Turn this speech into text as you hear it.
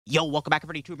Yo, welcome back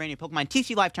everybody to a brand new Pokemon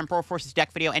TCG Live Temporal Forces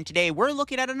deck video, and today we're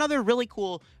looking at another really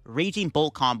cool Raging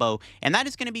Bolt combo, and that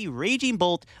is going to be Raging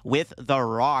Bolt with the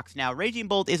Rocks. Now, Raging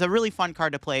Bolt is a really fun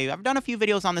card to play. I've done a few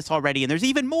videos on this already, and there's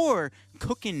even more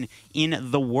cooking in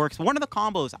the works. One of the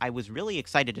combos I was really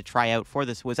excited to try out for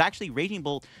this was actually Raging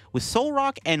Bolt with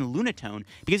Solrock and Lunatone,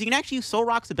 because you can actually use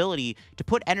Solrock's ability to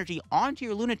put energy onto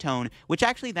your Lunatone, which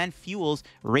actually then fuels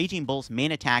Raging Bolt's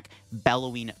main attack,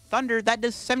 Bellowing Thunder. That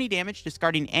does 70 damage,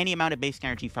 discarding any amount of basic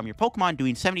energy from your Pokemon,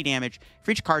 doing 70 damage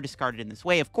for each card discarded in this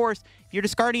way. Of course, if you're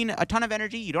discarding a ton of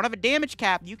energy, you don't have a damage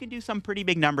cap, you can do some pretty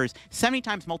big numbers. 70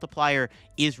 times multiplier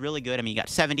is really good. I mean, you got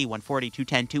 70, 140,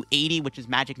 210, 280, which is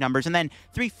magic numbers, and then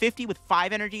 350 with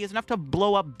 5 energy is enough to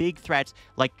blow up big threats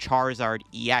like Charizard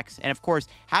EX. And of course,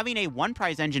 having a one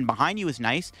prize engine behind you is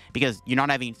nice because you're not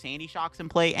having Sandy Shocks in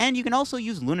play, and you can also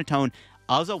use Lunatone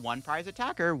as a one prize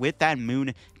attacker with that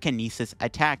Moon Kinesis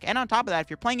attack. And on top of that, if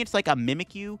you're playing against like a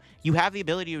Mimikyu, you have the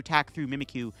ability to attack through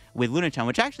Mimikyu with Lunatone,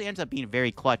 which actually ends up being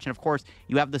very clutch. And of course,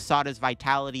 you have the Sada's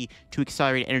Vitality to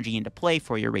accelerate energy into play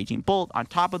for your Raging Bolt on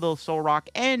top of those Solrock,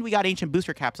 and we got Ancient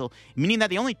Booster Capsule, meaning that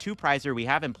the only two prizer we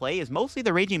have in play is mostly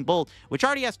the Raging Bolt, which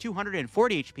already has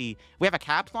 240 HP. We have a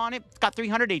Capsule on it, it's got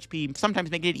 300 HP,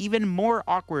 sometimes making it even more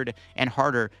awkward and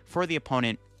harder for the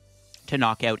opponent to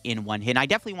knock out in one hit. And I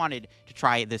definitely wanted to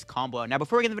try this combo. Now,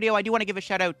 before we get into the video, I do want to give a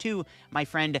shout out to my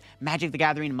friend Magic the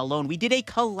Gathering Malone. We did a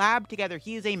collab together.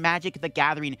 He is a Magic the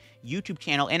Gathering YouTube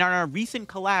channel, and on our recent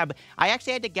collab, I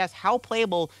actually had to guess how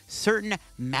playable certain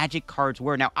Magic cards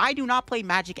were. Now, I do not play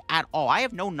Magic at all. I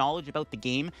have no knowledge about the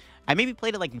game. I maybe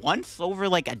played it like once over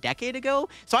like a decade ago,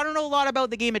 so I don't know a lot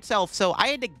about the game itself, so I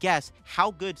had to guess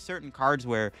how good certain cards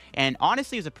were, and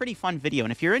honestly, it was a pretty fun video.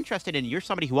 And if you're interested and you're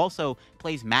somebody who also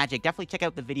plays Magic, definitely check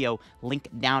out the video link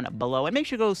down below, and make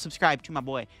sure to go subscribe to my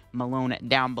boy Malone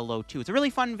down below too. It's a really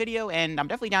fun video, and I'm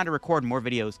definitely down to record more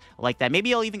videos like that.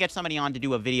 Maybe I'll even get somebody on to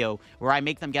do a video where I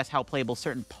make them guess how playable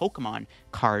certain Pokemon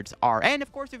cards are. And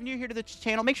of course, if you're new here to the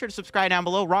channel, make sure to subscribe down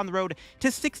below. We're on the road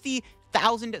to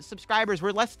 60,000 subscribers.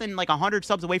 We're less than like 100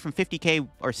 subs away from 50k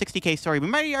or 60k. Sorry, we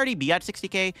might already be at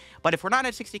 60k, but if we're not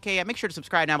at 60k, make sure to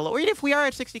subscribe down below. Or even if we are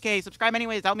at 60k, subscribe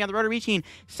anyways. That'll be on the road to reaching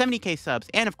 70k subs.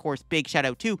 And of course, big shout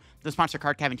out to the sponsor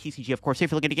Card Cavern TCG. Of course,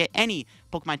 if you're looking to get any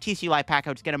Pokemon TCG Live pack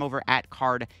outs, get them over at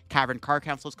Card Cavern. Card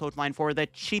Council's code line for the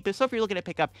cheapest. So if you're looking to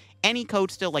pick up any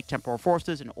code still like Temporal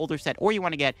Forces, an older set, or you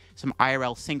want to get some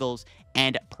IRL singles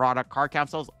and product Card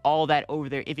Councils, all that over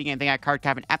there. If you get anything at Card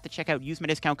Cavern at the checkout, use my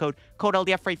discount code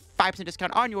LDF for a 5%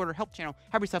 discount on your order. Help the channel,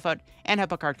 help yourself out, and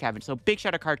help a Card Cavern. So big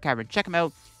shout out Card Cavern. Check them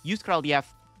out. Use code LDF.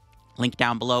 Link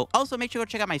down below. Also, make sure to go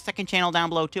check out my second channel down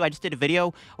below, too. I just did a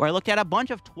video where I looked at a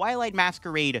bunch of Twilight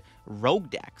Masquerade rogue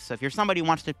decks. So if you're somebody who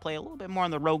wants to play a little bit more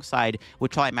on the rogue side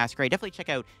with Twilight Masquerade, definitely check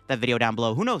out that video down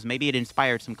below. Who knows? Maybe it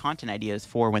inspired some content ideas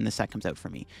for when the set comes out for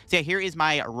me. So yeah, here is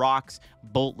my Rocks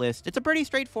Bolt list. It's a pretty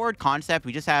straightforward concept.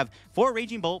 We just have 4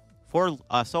 Raging Bolt, 4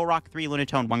 Solrock, 3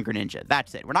 Lunatone, 1 Greninja.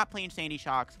 That's it. We're not playing Sandy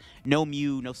Shocks, no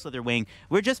Mew, no Slitherwing.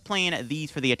 We're just playing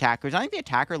these for the attackers. I think the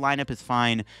attacker lineup is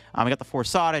fine. We got the 4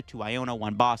 Sada, 2 Iono,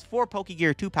 1 Boss, 4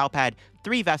 Pokégear, 2 Pal Pad,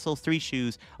 3 Vessels, 3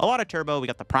 Shoes, a lot of Turbo. We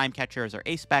got the Prime Catcher as our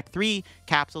ace spec, 3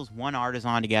 Capsules, 1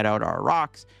 Artazon to get out our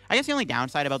Rocks. I guess the only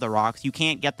downside about the Rocks, you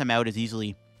can't get them out as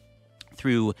easily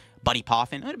through Buddy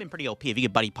Poffin. It would have been pretty OP if you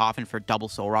get Buddy Poffin for double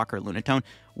Solrock or Lunatone.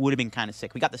 Would have been kind of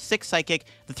sick. We got the 6 Psychic,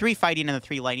 the 3 Fighting, and the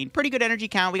 3 Lightning. Pretty good energy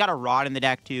count. We got a Rod in the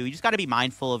deck, too. You just got to be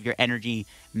mindful of your energy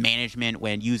management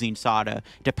when using Sada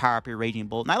to power up your Raging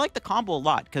Bolt. And I like the combo a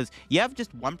lot, because you have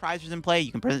just one prizers in play.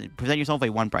 You can present yourself a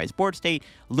one prize board state.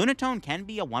 Lunatone can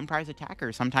be a one prize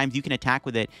attacker. Sometimes you can attack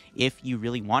with it if you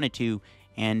really wanted to.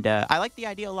 And I like the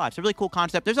idea a lot. It's a really cool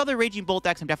concept. There's other Raging Bolt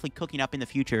decks I'm definitely cooking up in the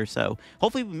future. So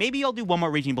hopefully, maybe I'll do one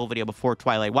more Raging Bolt video before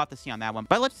Twilight. We'll have to see on that one.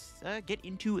 But let's get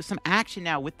into some action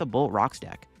now with the Bolt Rocks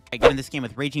deck. I get in this game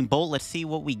with Raging Bolt. Let's see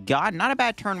what we got. Not a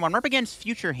bad turn 1. We're up against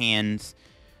Future Hands,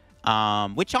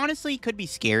 which honestly could be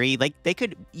scary. Like, they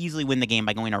could easily win the game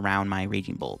by going around my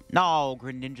Raging Bolt. No,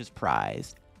 Greninja's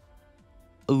prize.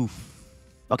 Oof.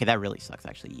 Okay, that really sucks,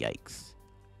 actually. Yikes.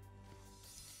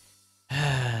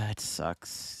 It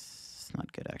sucks. It's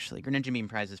not good, actually. Greninja Beam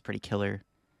Prize is pretty killer.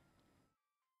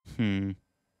 Shoot.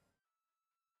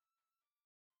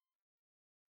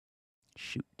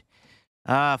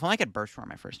 If only I could Burst Roar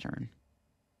my first turn.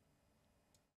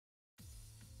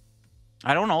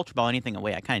 I don't Ultra Ball anything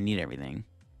away. I kind of need everything.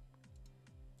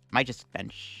 Might just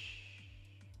bench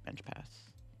pass.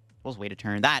 We'll just wait a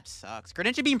turn. That sucks.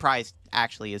 Greninja Beam Prize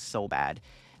actually is so bad.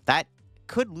 That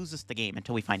could lose us the game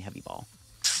until we find Heavy Ball.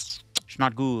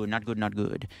 Not good, not good, not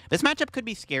good. This matchup could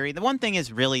be scary. The one thing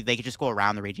is really they could just go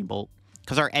around the Raging Bolt,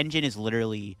 because our engine is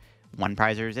literally one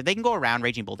prizers. If they can go around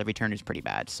Raging Bolt every turn is pretty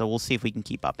bad. So we'll see if we can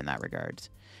keep up in that regards.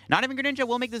 Not even Greninja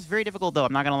will make this very difficult, though.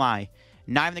 I'm not going to lie.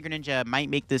 Not even the Greninja might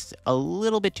make this a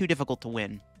little bit too difficult to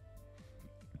win.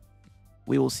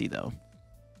 We will see, though.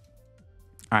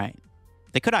 All right.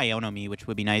 They could Iono me, which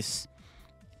would be nice.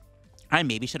 I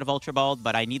maybe should have Ultra Balled,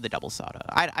 but I need the double Sada.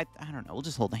 I don't know. We'll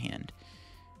just hold the hand.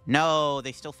 No,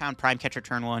 they still found Prime Catcher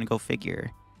turn 1. Go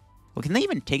figure. Well, can they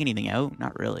even take anything out?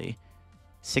 Not really.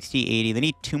 60, 80. They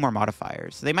need 2 more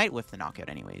modifiers. So they might whiff the knockout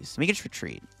anyways. We can just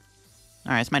retreat.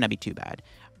 All right, this might not be too bad.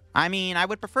 I mean, I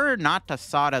would prefer not to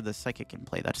Sada the Psychic in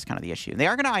play. That's kind of the issue. They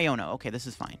are going to Iono. Okay, this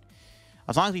is fine.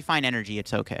 As long as we find energy,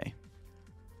 it's okay.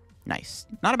 Nice.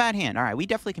 Not a bad hand. All right, we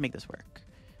definitely can make this work.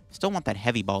 Still want that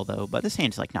heavy ball, though, but this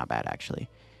hand's, like, not bad, actually.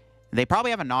 They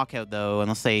probably have a knockout, though,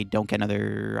 unless they don't get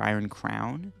another Iron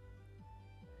Crown.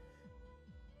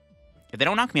 If they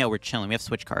don't knock me out, we're chilling. We have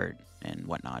Switch Cart and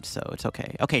whatnot, so it's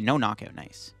okay. Okay, no knockout.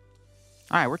 Nice.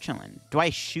 All right, we're chilling. Do I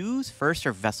Shoes first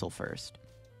or Vessel first?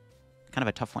 Kind of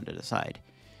a tough one to decide.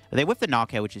 They whiff the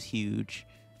knockout, which is huge.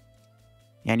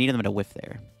 Yeah, I needed them to whiff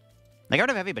there. They got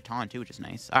rid of Heavy Baton, too, which is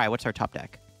nice. All right, what's our top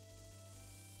deck?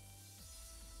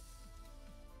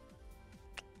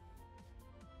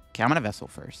 Okay, I'm going to Vessel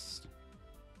first.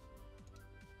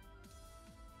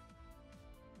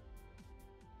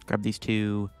 Grab these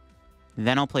 2.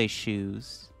 Then I'll play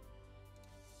Shoes.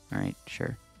 All right,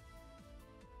 sure.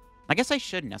 I guess I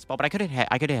should Nest Ball, but I could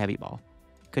hit Heavy Ball.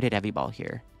 Could hit Heavy Ball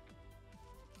here.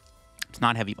 It's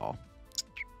not Heavy Ball.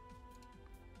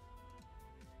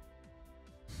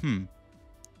 Okay,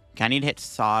 I need to hit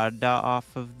Sada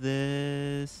off of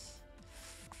this.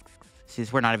 See,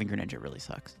 we're not even Greninja. It really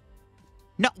sucks.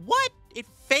 No, what? It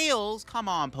fails? Come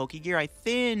on, Pokégear. I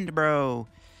thinned, bro.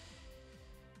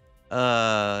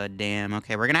 Damn.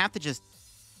 Okay, we're going to have to just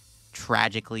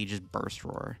tragically just Burst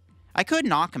Roar. I could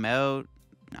knock him out.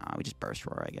 No, we just Burst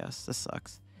Roar, I guess. This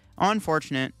sucks.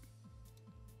 Unfortunate.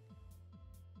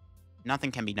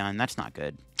 Nothing can be done. That's not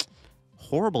good.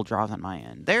 Horrible draws on my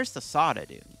end. There's the Sada,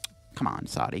 dude. Come on,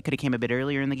 Sada. He could have came a bit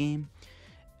earlier in the game.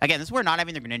 Again, this is where not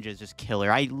having the Greninja is just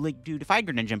killer. Dude, if I had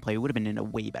Greninja in play, we would have been in a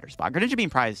way better spot. Greninja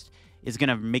being prized is going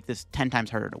to make this 10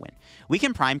 times harder to win. We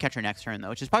can Prime Catcher next turn, though,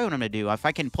 which is probably what I'm going to do. If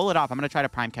I can pull it off, I'm going to try to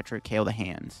Prime Catcher KO the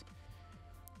hands.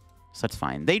 So that's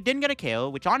fine. They didn't get a KO,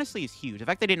 which honestly is huge. The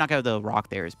fact they didn't knock out the rock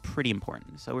there is pretty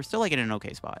important. So we're still like in an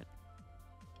okay spot.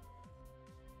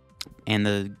 And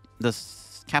the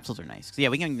capsules are nice. So yeah,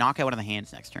 we can knock out one of the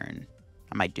hands next turn.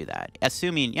 I might do that.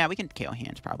 Assuming, yeah, we can KO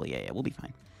hands probably. Yeah, we'll be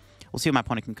fine. We'll see what my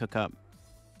opponent can cook up.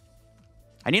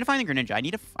 I need to find the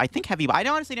Greninja. I think Heavy Ball. I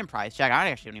honestly didn't prize check. I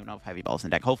actually don't even know if Heavy Ball's in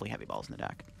the deck. Hopefully Heavy Ball's in the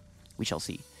deck. We shall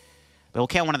see. But we'll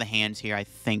KO one of the hands here, I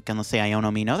think, unless they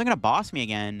Iono me. No, they're going to boss me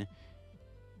again.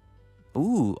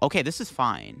 Ooh, okay, this is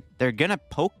fine. They're going to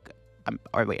poke...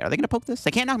 or wait, are they going to poke this?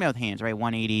 They can't knock me out with hands, right?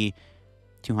 180,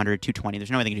 200, 220.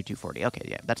 There's no way they can do 240. Okay,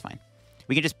 yeah, that's fine.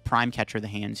 We can just Prime Catcher the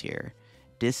hands here.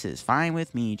 This is fine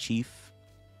with me, Chief.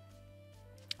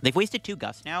 They've wasted 2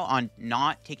 Gusts now on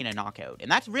not taking a knockout.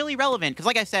 And that's really relevant, because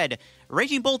like I said,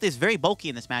 Raging Bolt is very bulky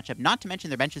in this matchup, not to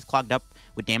mention their bench is clogged up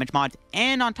with damage mods.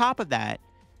 And on top of that,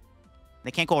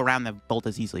 they can't go around the Bolt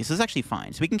as easily. So this is actually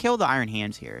fine. So we can kill the Iron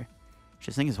Hands here, which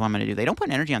I think is what I'm going to do. They don't put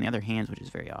energy on the other hands, which is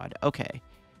very odd. Okay.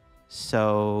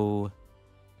 So...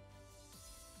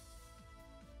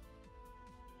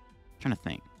 I'm trying to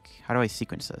think. How do I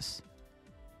sequence this?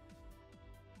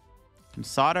 Can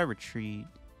Sada retreat?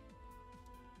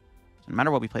 No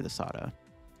matter what, we play the Sada.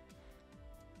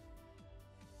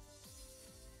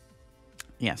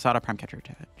 Yeah, Sada Prime Catcher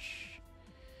attach.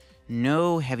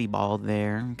 No Heavy Ball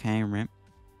there. Okay, rip.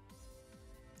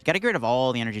 Got to get rid of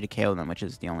all the energy to KO them, which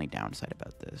is the only downside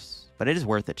about this. But it is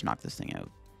worth it to knock this thing out.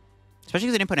 Especially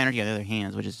because they didn't put energy on the other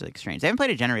hands, which is like strange. They haven't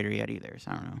played a generator yet either,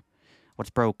 so I don't know. What's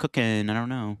bro cooking? I don't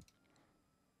know.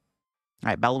 All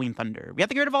right, Bellowing Thunder. We have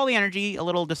to get rid of all the energy. A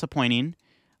little disappointing.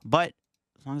 But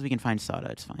as long as we can find Sada,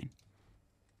 it's fine.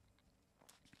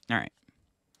 All right.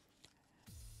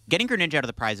 Getting Greninja out of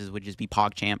the prizes would just be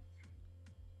PogChamp.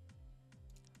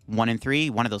 1 and 3.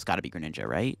 One of those got to be Greninja,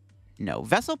 right? No.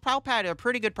 Vessel Pal Pad are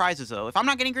pretty good prizes, though. If I'm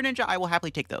not getting Greninja, I will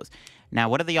happily take those. Now,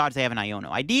 what are the odds they have an Iono?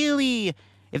 Ideally,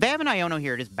 if they have an Iono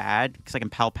here, it is bad, because I can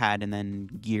Pal Pad and then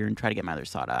gear and try to get my other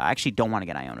Sada. I actually don't want to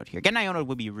get Iono'd here. Getting Iono'd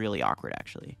would be really awkward,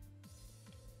 actually.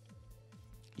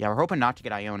 Yeah, we're hoping not to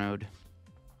get Iono'd.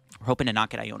 We're hoping to not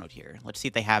get Iono'd here. Let's see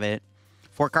if they have it.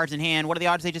 4 cards in hand. What are the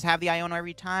odds they just have the Iono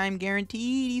every time?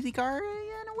 Guaranteed. Easy card.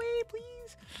 Yeah, no way,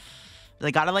 please.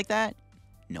 They got it like that?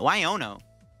 No Iono.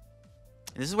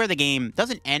 This is where the game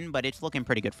doesn't end, but it's looking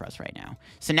pretty good for us right now.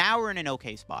 So now we're in an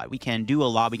okay spot. We can do a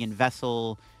lot. We can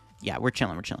Vessel. Yeah, we're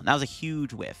chilling, we're chilling. That was a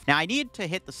huge whiff. Now, I need to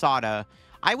hit the Sada.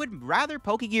 I would rather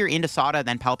Pokégear into Sada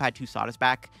than Pal Pad 2 Sada's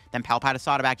back, than Pal Pad a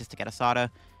Sada back just to get a Sada.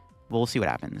 We'll see what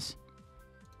happens.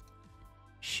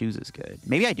 Shoes is good.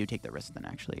 Maybe I do take the risk then,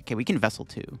 actually. Okay, we can Vessel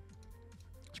 2.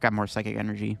 Let's grab more Psychic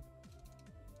Energy.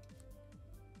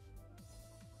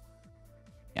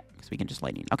 Yeah, because we can just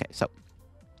Lightning. Okay, so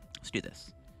let's do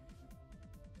this.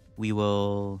 We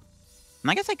will... And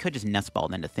I guess I could just Nest Ball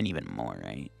then to thin even more,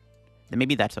 right? Then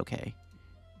maybe that's okay.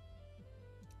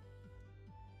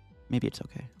 Maybe it's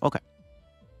okay. Okay.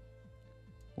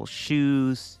 Well,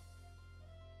 Shoes.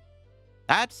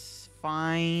 That's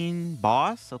fine.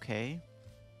 Boss, okay.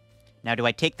 Now, do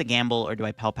I take the gamble or do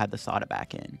I Pal Pad the Sada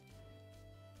back in?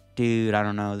 Dude, I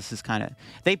don't know. This is kind of...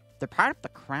 They're proud of the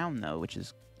crown, though, which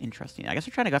is interesting. I guess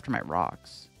they're trying to go after my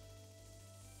rocks.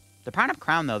 They're proud of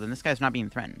crown, though, then this guy's not being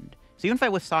threatened. So even if I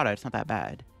whiff Sada, it's not that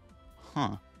bad.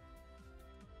 Huh.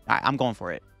 I'm going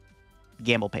for it.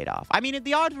 Gamble paid off. I mean,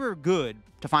 the odds were good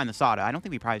to find the Sada. I don't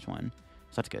think we prized one.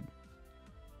 So that's good.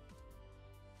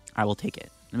 I will take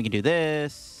it. Then we can do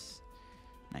this.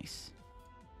 Nice.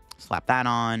 Slap that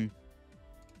on.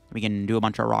 We can do a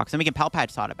bunch of rocks. Then we can Pal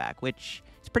Pad Sada back, which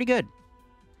is pretty good.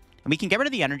 And we can get rid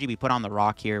of the energy we put on the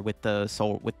rock here with the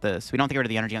soul. So we don't get rid of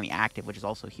the energy on the active, which is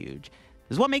also huge.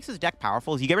 This is what makes this deck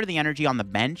powerful, is you get rid of the energy on the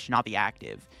bench, not the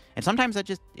active. And sometimes that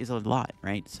just is a lot,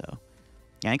 right? So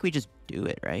yeah, I think we just do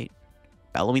it, right?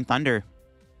 Bellowing Thunder.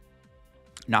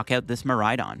 Knock out this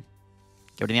Miraidon.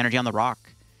 Get rid of the energy on the rock.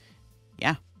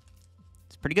 Yeah.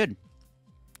 It's pretty good.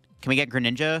 Can we get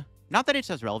Greninja? Not that it's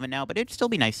as relevant now, but it'd still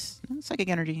be nice. Psychic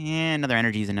Energy. Yeah, another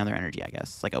energy is another energy, I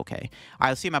guess. Like, okay. All right,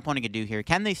 let's see what my opponent can do here.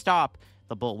 Can they stop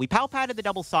the Bull? We Pal Padded the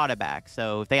double Sada back,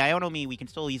 so if they Iono me, we can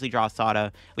still easily draw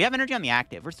Sada. We have energy on the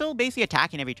active. We're still basically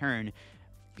attacking every turn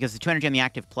because the 2 energy on the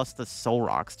active plus the Soul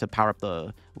Rocks to power up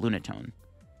the Lunatone.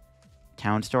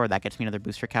 Town Store, that gets me another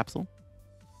booster capsule.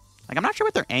 Like, I'm not sure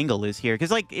what their angle is here,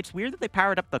 because, like, it's weird that they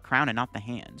powered up the crown and not the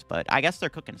hands, but I guess they're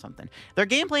cooking something. Their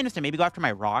game plan is to maybe go after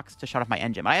my rocks to shut off my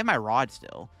engine, but I have my rod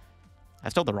still. I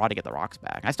still have the rod to get the rocks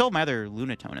back. I still have my other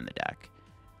Lunatone in the deck.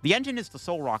 The engine is the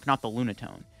Soul Rock, not the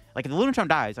Lunatone. Like, if the Lunatone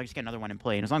dies, I just get another one in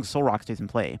play, and as long as Soul Rock stays in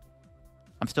play,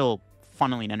 I'm still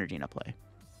funneling energy into play.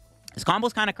 This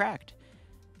combo's kind of cracked.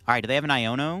 All right, do they have an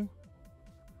Iono?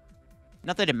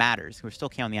 Not that it matters. We're still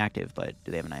KOing the active, but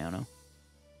do they have an Iono?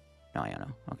 No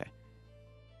Iono. Okay.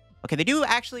 Okay, they do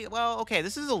actually... Well, okay,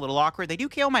 this is a little awkward. They do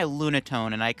KO my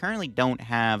Lunatone, and I currently don't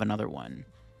have another one.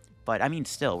 But, I mean,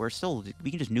 still,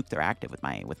 we can just nuke their active with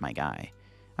my guy.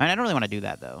 I mean, I don't really want to do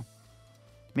that, though.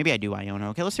 Maybe I do Iono.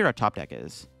 Okay, let's see what our top deck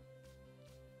is.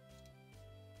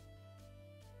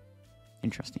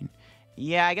 Interesting.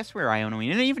 Yeah, I guess we're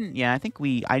Ionoing. And even... Yeah, I think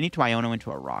I need to Iono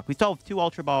into a rock. We still have 2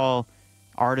 Ultra Ball...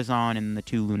 Artazon and the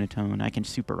 2 Lunatone. I can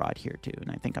Super Rod here, too, and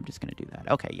I think I'm just going to do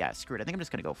that. Okay, yeah, screw it. I think I'm just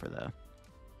going to go for the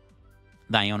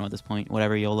Iono at this point.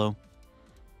 Whatever, YOLO.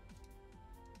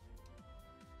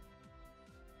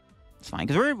 It's fine,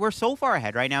 because we're so far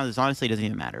ahead right now, this honestly doesn't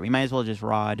even matter. We might as well just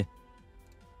Rod.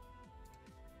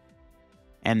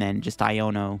 And then just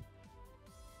Iono.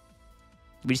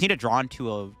 We just need to draw into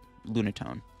a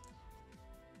Lunatone.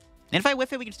 And if I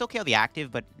whiff it, we can still KO the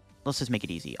active, but let's just make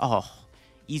it easy. Oh,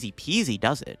 easy peasy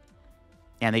does it.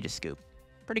 And they just scoop.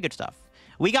 Pretty good stuff.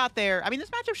 We got there. I mean, this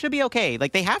matchup should be okay.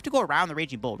 Like, they have to go around the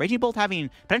Raging Bolt. Raging Bolt having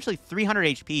potentially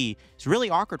 300 HP is really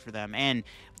awkward for them. And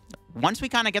once we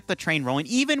kind of get the train rolling,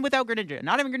 even without Greninja,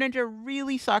 not having Greninja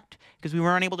really sucked because we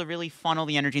weren't able to really funnel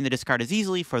the energy in the discard as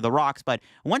easily for the rocks. But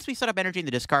once we set up energy in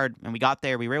the discard and we got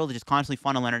there, we were able to just constantly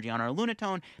funnel energy on our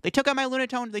Lunatone. They took out my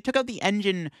Lunatone. They took out the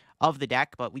engine of the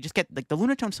deck, but we just get, like, the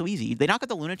Lunatone's so easy. They knock out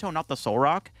the Lunatone, not the Soul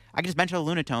Rock. I can just bench the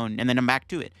Lunatone and then I'm back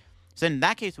to it. So in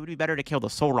that case, it would be better to kill the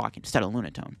Soul Rock instead of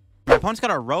Lunatone. My opponent's got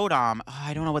a Rotom. Oh,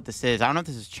 I don't know what this is. I don't know if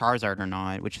this is Charizard or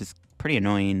not, which is pretty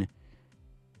annoying.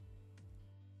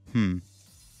 I'm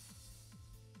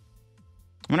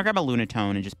gonna grab a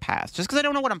Lunatone and just pass, just because I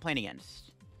don't know what I'm playing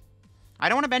against. I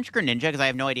don't want to bench Greninja because I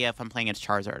have no idea if I'm playing against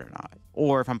Charizard or not,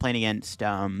 or if I'm playing against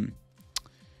Snorlax.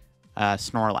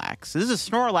 So this is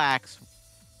Snorlax.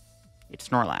 It's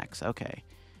Snorlax. Okay.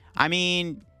 I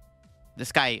mean,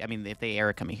 this guy. I mean, if they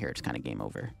Erica me here, it's kind of game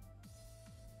over.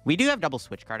 We do have double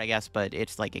Switch Card, I guess, but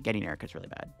it's like getting Erica's really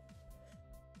bad.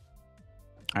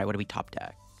 All right, what do we top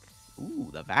deck? Ooh,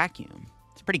 the Vacuum.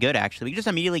 It's pretty good, actually. We can just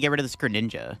immediately get rid of this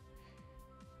Greninja.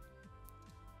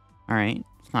 All right,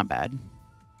 it's not bad.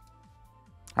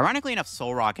 Ironically enough,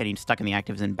 Soul Rock getting stuck in the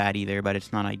active isn't bad either, but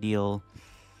it's not ideal.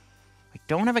 I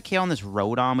don't have a KO on this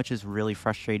Rotom, which is really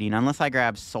frustrating, unless I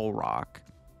grab Soul Rock.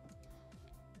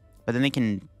 But then they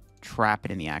can trap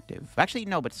it in the active. Actually,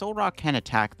 no, but Soul Rock can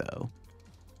attack, though.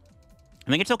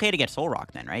 I think it's okay to get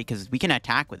Solrock then, right? Because we can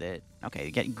attack with it.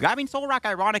 Okay, grabbing Solrock,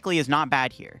 ironically, is not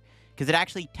bad here. Because it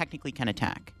actually technically can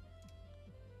attack.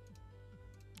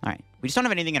 Alright, we just don't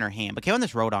have anything in our hand. But killing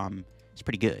this Rotom is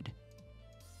pretty good.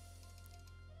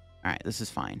 Alright, this is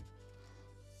fine.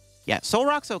 Yeah,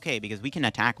 Solrock's okay because we can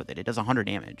attack with it. It does 100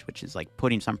 damage, which is like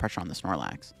putting some pressure on the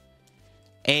Snorlax.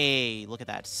 Hey, look at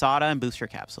that. Sada and Booster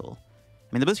Capsule.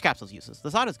 I mean, the Booster Capsule's useless.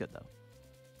 The Sada's good, though.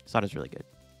 Sada's really good.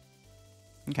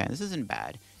 Okay, this isn't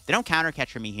bad. They don't counter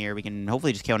catch for me here. We can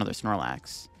hopefully just kill another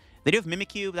Snorlax. They do have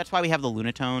Mimikyu. That's why we have the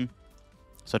Lunatone.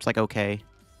 So it's like, okay.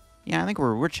 Yeah, I think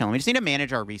we're chilling. We just need to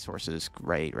manage our resources.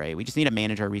 Right. We just need to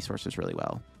manage our resources really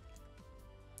well.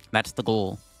 That's the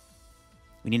goal.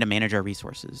 We need to manage our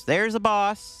resources. There's a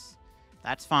boss.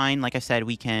 That's fine. Like I said,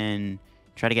 we can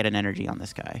try to get an energy on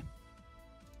this guy.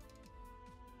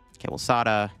 Okay, well,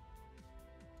 Sada.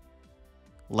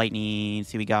 Lightning.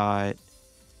 See, we got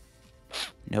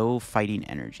no fighting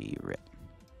energy. Rip.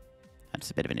 That's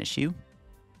a bit of an issue.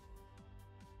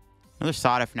 Another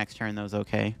Sada for next turn, though, is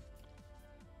okay.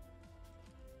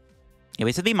 Yeah,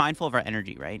 we should be mindful of our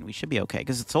energy, right? We should be okay.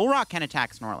 Because Solrock can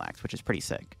attack Snorlax, which is pretty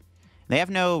sick. They have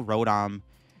no Rotom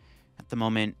at the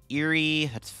moment. Eerie,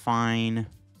 that's fine.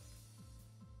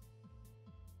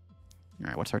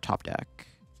 Alright, what's our top deck?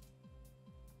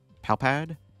 Pal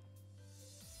Pad?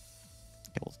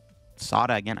 Okay, well,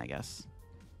 Sada again, I guess.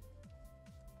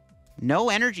 No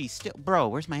energy still. Bro,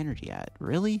 where's my energy at?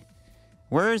 Really?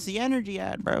 Where's the energy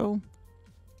at, bro?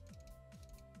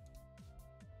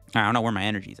 I don't know where my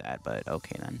energy's at, but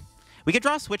okay then. We could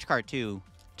draw a Switch Cart, too,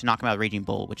 to knock him out with Raging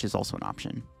Bolt, which is also an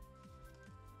option.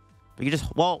 We could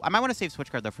just... Well, I might want to save Switch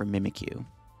Cart, though, for Mimikyu.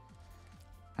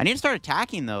 I need to start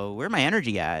attacking, though. Where's my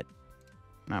energy at?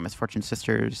 No, Misfortune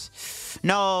Sisters.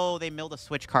 No, they milled a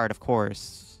Switch Cart, of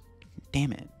course.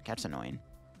 Damn it. That's annoying.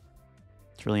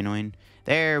 It's really annoying.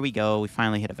 There we go. We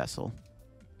finally hit a Vessel.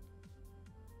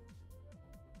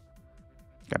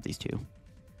 Grab these two.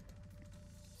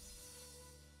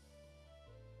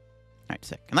 Alright,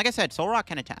 sick. And like I said, Solrock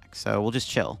can attack, so we'll just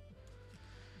chill.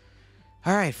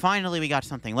 Alright, finally we got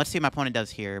something. Let's see what my opponent does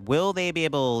here. Will they be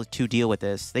able to deal with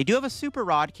this? They do have a Super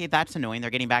Rod. Okay, that's annoying. They're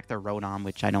getting back their Rotom,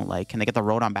 which I don't like. Can they get the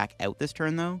Rotom back out this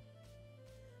turn, though?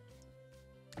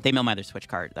 They mill my other Switch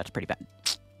Card. That's pretty bad.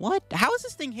 What? How is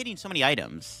this thing hitting so many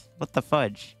items? What the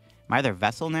fudge? Am I their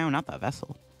Vessel now? Not the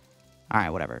Vessel.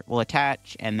 Alright, whatever. We'll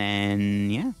attach, and then,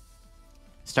 yeah.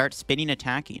 Start spinning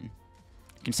attacking.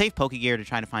 You can save Pokégear to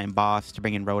try to find boss to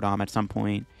bring in Rotom at some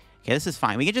point. Okay, this is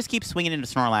fine. We can just keep swinging into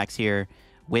Snorlax here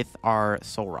with our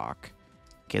Solrock.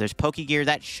 Okay, there's Pokégear.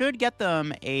 That should get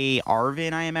them a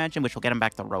Arven, I imagine, which will get them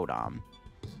back the Rotom.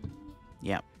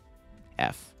 Yep.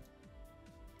 F.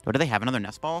 What do they have? Another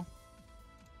Nest Ball?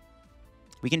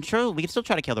 We can still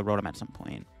try to kill the Rotom at some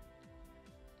point.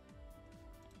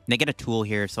 They get a tool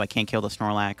here, so I can't kill the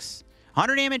Snorlax.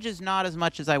 100 damage is not as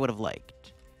much as I would have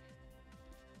liked.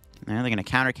 Now they're going to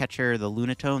counter catcher the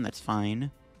Lunatone. That's fine.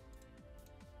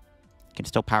 Can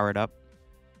still power it up.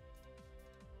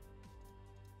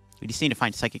 We just need to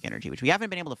find Psychic Energy, which we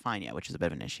haven't been able to find yet, which is a bit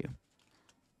of an issue.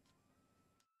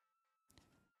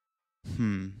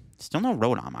 Still no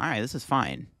Rotom. All right, this is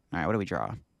fine. All right, what do we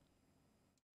draw?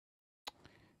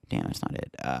 Damn, that's not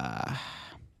it.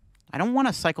 I don't want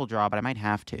to cycle draw, but I might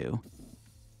have to.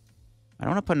 I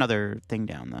don't want to put another thing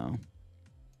down, though.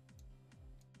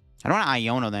 I don't want to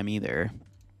Iono them either.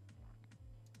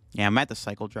 Yeah, I'm at the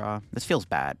cycle draw. This feels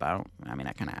bad, but I mean,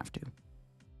 I kind of have to.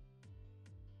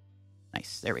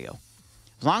 Nice. There we go.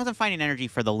 As long as I'm finding energy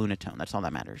for the Lunatone, that's all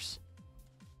that matters.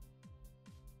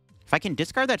 If I can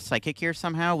discard that Psychic here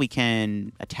somehow, we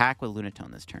can attack with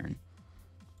Lunatone this turn.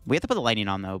 We have to put the Lightning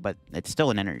on, though, but it's still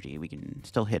an energy. We can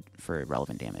still hit for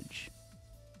relevant damage.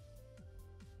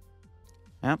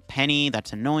 Oh, Penny.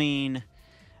 That's annoying.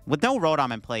 With no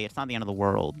Rotom in play, it's not the end of the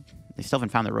world. They still haven't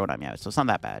found the Rotom yet, so it's not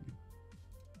that bad.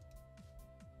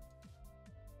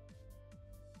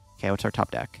 Okay, what's our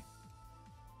top deck?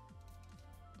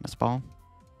 Nest Ball.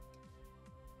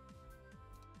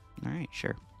 Alright,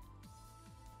 sure.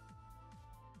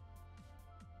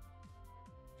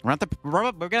 We're gonna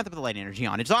have to put the Light Energy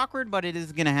on. It's awkward, but it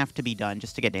is gonna have to be done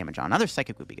just to get damage on. Another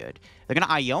Psychic would be good. They're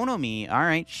gonna Iono me.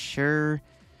 Alright, sure.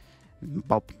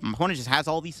 Well, my opponent just has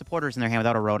all these supporters in their hand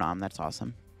without a Rotom. That's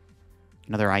awesome.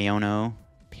 Another Iono.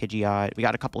 Pidgeot. We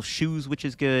got a couple shoes, which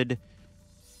is good.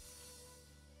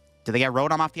 Do they get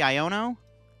Rotom off the Iono?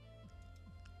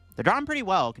 They're drawing pretty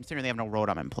well, considering they have no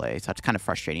Rotom in play. So that's kind of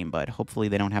frustrating, but hopefully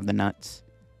they don't have the nuts.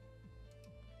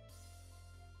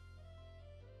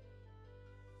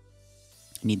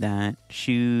 I need that.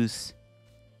 Shoes.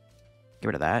 Get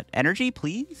rid of that. Energy,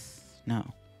 please? No.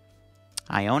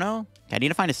 Iono? Okay, I need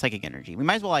to find a Psychic Energy. We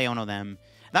might as well Iono them.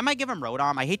 That might give him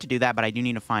Rotom. I hate to do that, but I do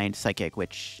need to find Psychic,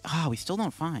 which... Oh, we still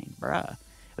don't find. Bruh.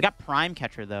 We got Prime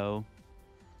Catcher, though.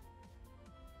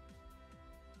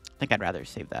 I think I'd rather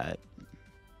save that.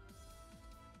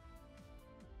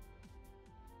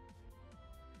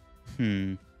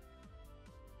 Do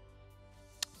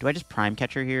I just Prime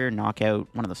Catcher here, knock out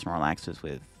one of the Snorlaxes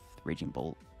with Raging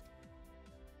Bolt?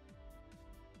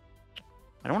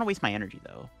 I don't want to waste my energy,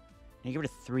 though. I need to give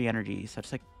it a 3 energy, so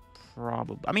that's like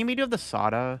probably... I mean, we do have the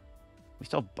Sada. We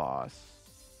still have Boss.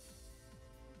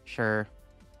 Sure.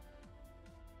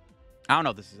 I don't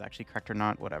know if this is actually correct or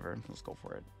not. Whatever. Let's go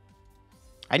for it.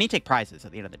 I need to take prizes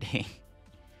at the end of the day.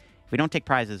 If we don't take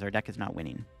prizes, our deck is not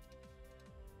winning.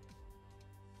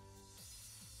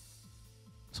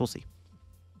 So we'll see.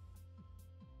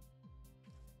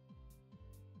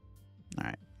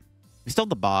 Alright. We still have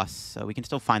the boss, so we can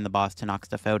still find the boss to knock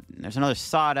stuff out. And there's another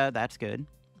Sada. That's good.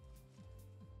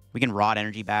 We can Rod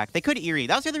Energy back. They could Eerie.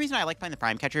 That was the other reason I like playing the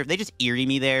Prime Catcher. If they just Eerie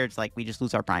me there, it's like we just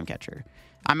lose our Prime Catcher.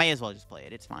 I may as well just play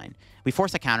it. It's fine. We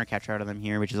force a Counter Catcher out of them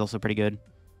here, which is also pretty good.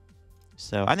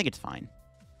 So I think it's fine.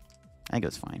 I think it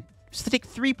was fine. Just to take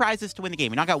 3 prizes to win the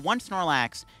game. We knock out 1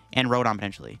 Snorlax and Rotom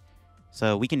potentially.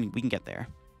 So we can get there.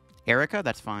 Erica,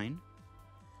 that's fine.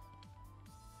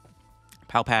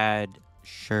 Pal Pad,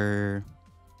 sure.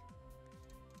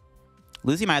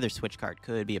 Losing my other Switch card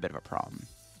could be a bit of a problem.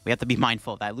 We have to be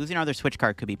mindful of that. Losing our other Switch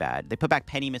card could be bad. They put back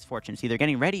Penny Misfortune. See, they're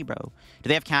getting ready, bro. Do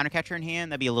they have Counter Catcher in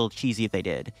hand? That'd be a little cheesy if they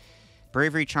did.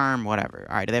 Bravery Charm, whatever.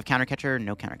 All right, do they have Counter Catcher?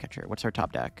 No Counter Catcher. What's our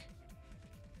top deck?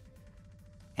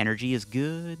 Energy is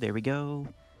good. There we go.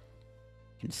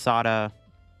 And Sada.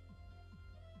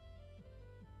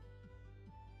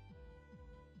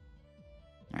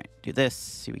 All right, do this.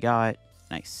 See what we got.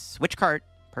 Nice. Switch card.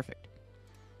 Perfect.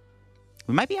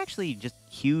 We might be actually just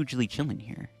hugely chilling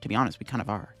here. To be honest, we kind of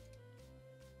are.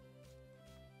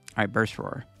 All right, Burst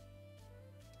Roar.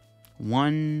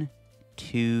 1,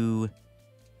 2,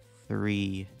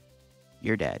 3.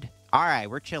 You're dead. All right,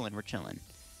 we're chilling. We're chilling.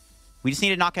 We just need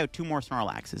to knock out 2 more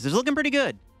Snorlaxes. It's looking pretty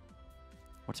good.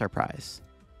 What's our prize?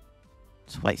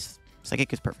 Twice.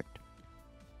 Psychic is perfect.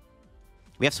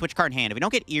 We have Switch card in hand. If we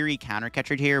don't get Eerie Counter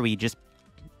Catchered here, we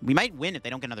might win if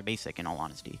they don't get another basic, in all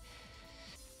honesty.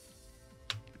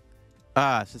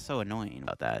 This is so annoying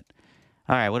about that.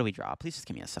 All right, what do we draw? Please just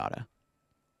give me a Sada.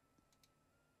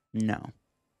 No.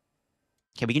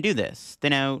 Okay, we can do this.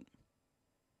 Thin out.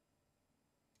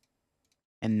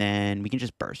 And then we can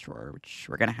just Burst Roar, which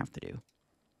we're going to have to do.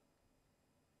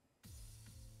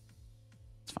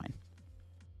 It's fine.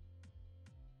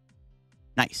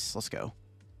 Nice. Let's go.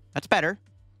 That's better.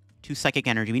 2 Psychic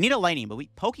Energy. We need a Lightning, but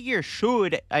Pokégear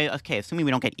should... okay, assuming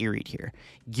we don't get Eeried here.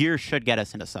 Gear should get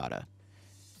us into Sada.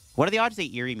 What are the odds they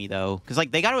Eerie me, though? Because,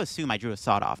 like, they got to assume I drew a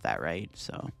Sada off that, right?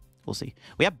 So, we'll see.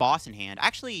 We have Boss in hand.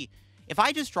 Actually, if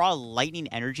I just draw Lightning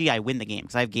Energy, I win the game,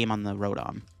 because I have game on the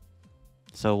Rotom.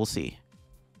 So, we'll see.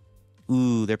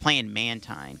 Ooh, they're playing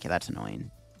Mantine. Okay, that's annoying.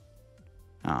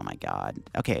 Oh, my God.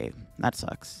 Okay, that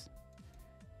sucks.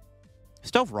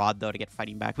 Still have Rod, though, to get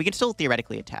fighting back. We can still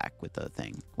theoretically attack with the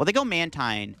thing. Well, they go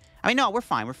Mantine. I mean, no, we're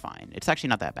fine. We're fine. It's actually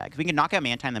not that bad. Because we can knock out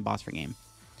Mantine then Boss for game.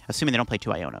 Assuming they don't play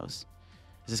 2 Ionos.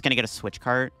 Is this going to get a Switch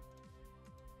cart?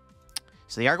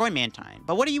 So they are going Mantine.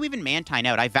 But what do you even Mantine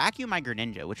out? I vacuum my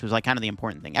Greninja, which was like kind of the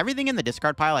important thing. Everything in the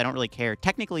discard pile, I don't really care.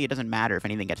 Technically, it doesn't matter if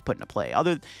anything gets put into play.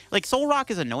 Like, Solrock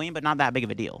is annoying, but not that big of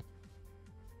a deal.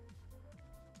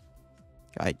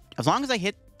 As long as I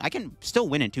hit... I can still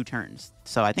win in 2 turns.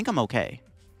 So I think I'm okay.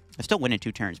 I still win in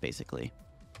 2 turns, basically.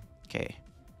 Okay.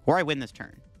 Or I win this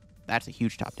turn. That's a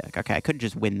huge top deck. Okay, I could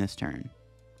just win this turn.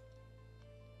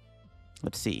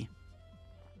 Let's see.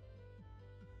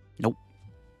 Nope.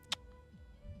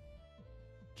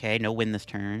 Okay, no win this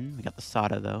turn. We got the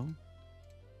Sada, though.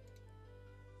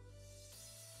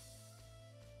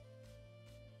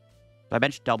 Do I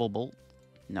bench double Bolt?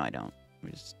 No, I don't.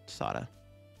 We just Sada.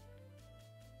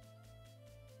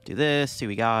 Do this. See what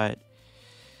we got.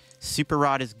 Super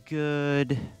Rod is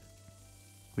good.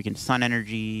 We can Sun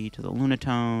Energy to the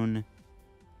Lunatone.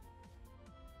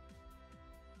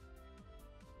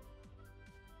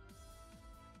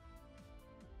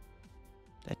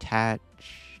 Attach.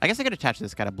 I guess I could attach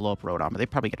this guy to blow up Rotom, but they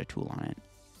probably get a tool on it.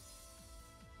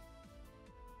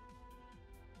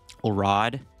 Well,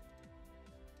 Rod.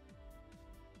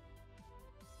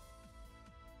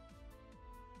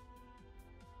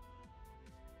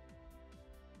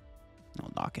 No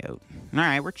knockout. All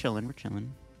right, we're chilling. We're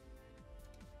chilling.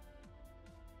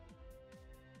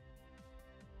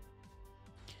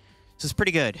 This is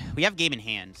pretty good. We have game in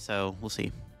hand, so we'll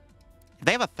see.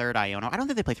 They have a third Iono. I don't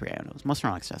think they play 3 Ionos. Most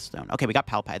Snorlax just don't. Okay, we got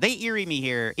Pal Pad. They Eerie me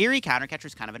here. Eerie Counter Catcher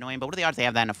is kind of annoying, but what are the odds they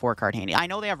have that in a 4-card handy? I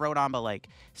know they have Rodon, but, like,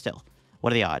 still.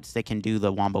 What are the odds? They can do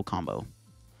the Wombo combo.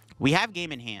 We have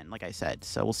game in hand, like I said,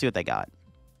 so we'll see what they got.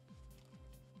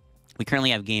 We currently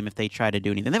have game if they try to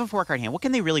do anything. They have a 4-card hand. What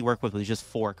can they really work with just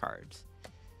 4 cards?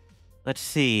 Let's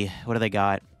see. What do they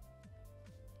got?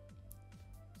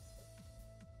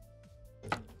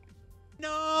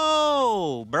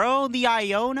 No, bro. The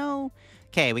Iono?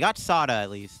 Okay, we got Sada at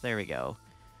least. There we go.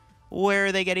 Where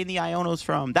are they getting the Ionos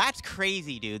from? That's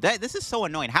crazy, dude. This is so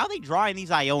annoying. How are they drawing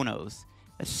these Ionos?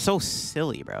 That's so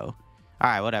silly, bro. All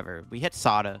right, whatever. We hit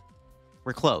Sada.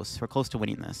 We're close. We're close to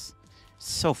winning this.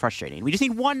 So frustrating. We just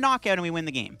need 1 knockout and we win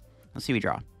the game. Let's see we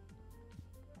draw.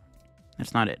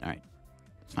 That's not it. All right.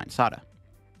 It's fine. Sada.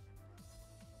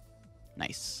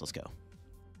 Nice. Let's go.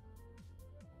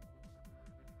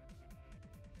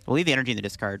 We'll leave the energy in the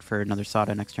discard for another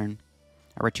Sada next turn.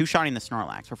 We're 2-shotting the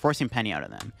Snorlax. We're forcing Penny out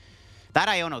of them. That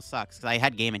Iono sucks because I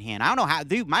had game in hand. I don't know how.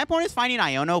 Dude, my opponent is finding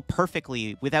Iono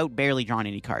perfectly without barely drawing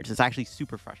any cards. It's actually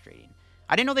super frustrating.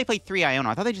 I didn't know they played 3 Iono.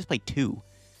 I thought they just played 2.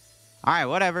 All right,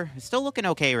 whatever. It's still looking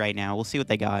okay right now. We'll see what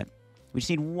they got. We just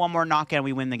need 1 more knockout and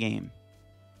we win the game.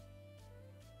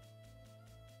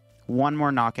 1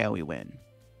 more knockout, we win.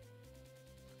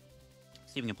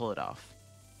 See if we can pull it off.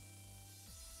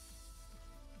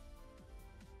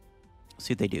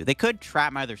 See what they do. They could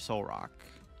trap my other Solrock.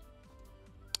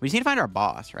 We just need to find our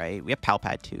boss, right? We have Pal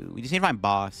Pad too. We just need to find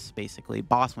boss, basically.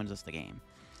 Boss wins us the game.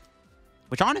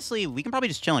 Which, honestly, we can probably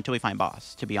just chill until we find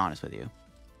boss, to be honest with you.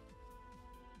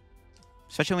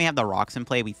 Especially when we have the rocks in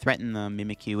play. We threaten the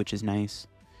Mimikyu, which is nice.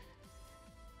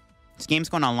 This game's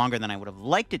going on longer than I would have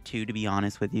liked it to be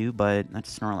honest with you. But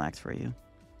that's Snorlax for you.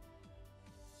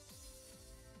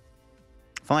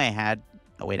 If only I had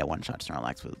a way to one-shot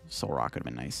Snorlax with Solrock, would have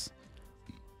been nice.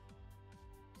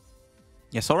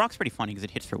 Yeah, Solrock's pretty funny because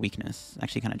it hits for weakness.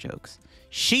 Actually kind of jokes.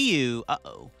 Shiyu,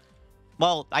 uh-oh.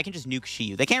 Well, I can just nuke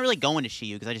Shiyu. They can't really go into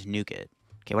Shiyu because I just nuke it.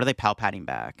 Okay, what are they Pal-Padding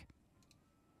back?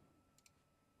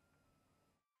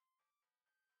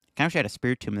 I wish I had a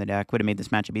Spirit Tomb in the deck. Would have made this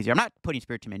matchup easier. I'm not putting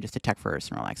Spirit Tomb in just to tech for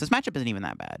Snorlax. This matchup isn't even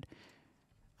that bad.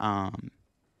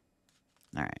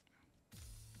 Alright.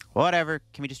 Whatever.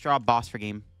 Can we just draw a boss for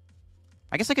game?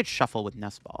 I guess I could shuffle with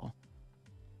Nest Ball.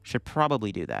 Should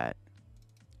probably do that.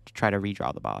 To try to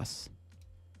redraw the boss.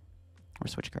 Or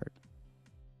switch card.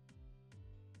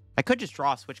 I could just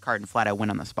draw a switch card and flat out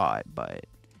win on the spot, but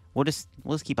we'll just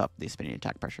keep up the spinning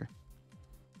attack pressure.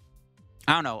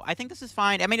 I don't know. I think this is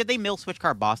fine. I mean, if they mill switch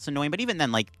card boss, it's annoying, but even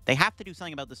then, like, they have to do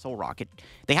something about the Solrock.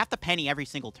 They have to penny every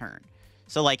single turn.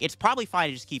 So, like, it's probably fine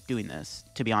to just keep doing this,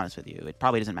 to be honest with you. It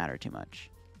probably doesn't matter too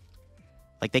much.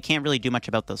 Like, they can't really do much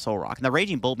about the Solrock. And the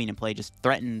Raging Bolt being in play just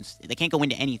threatens... They can't go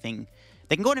into anything.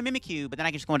 They can go into Mimikyu, but then I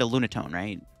can just go into Lunatone,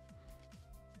 right?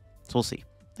 So we'll see.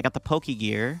 They got the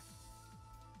Pokégear.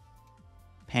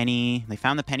 Penny. They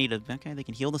found the Penny to... Okay, they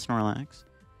can heal the Snorlax.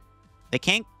 They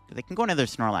can't... They can go into their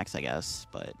Snorlax, I guess,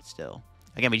 but still.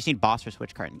 Again, we just need boss or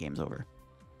switch card and game's over.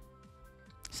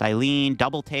 Silene,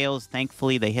 Double Tails.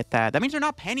 Thankfully, they hit that. That means they're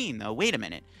not pennying, though. Wait a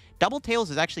minute. Double Tails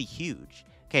is actually huge.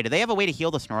 Okay, do they have a way to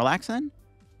heal the Snorlax, then?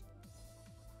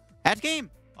 That's game.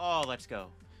 Oh, let's go.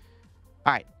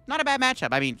 All right. Not a bad matchup.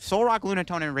 I mean, Solrock,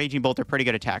 Lunatone, and Raging Bolt are pretty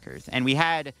good attackers, and we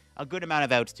had a good amount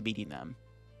of outs to beating them.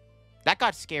 That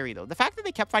got scary, though. The fact that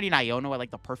they kept fighting Iono at,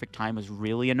 like, the perfect time was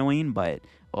really annoying, but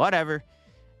whatever.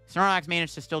 Snorlax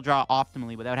managed to still draw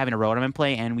optimally without having a Rotom in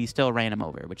play, and we still ran him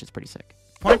over, which is pretty sick.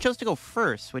 Opponent chose to go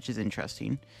first, which is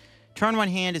interesting. Turn 1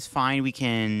 hand is fine. We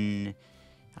can,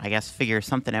 I guess, figure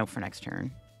something out for next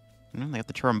turn. They have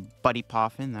to turn Buddy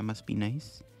Poffin. That must be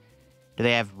nice. Do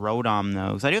they have Rotom, though?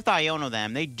 Because I do have to Iono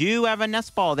them. They do have a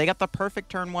Nest Ball. They got the perfect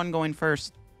turn 1 going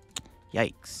first.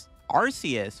 Yikes.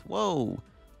 Arceus. Whoa.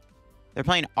 They're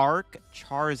playing Arc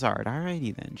Charizard.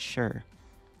 Alrighty then. Sure.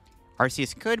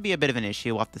 Arceus could be a bit of an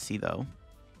issue. We'll have to see, though.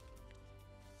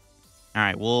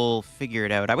 Alright, we'll figure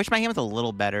it out. I wish my hand was a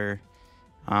little better.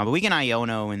 But we can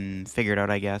Iono and figure it out,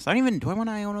 I guess. Do I want to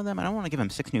Iono them? I don't want to give them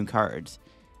 6 new cards.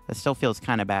 That still feels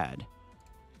kind of bad.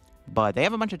 But they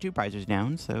have a bunch of 2-prizers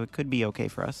down, so it could be okay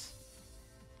for us.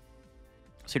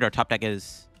 See what our top deck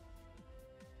is.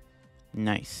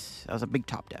 Nice. That was a big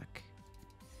top deck.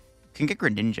 Can get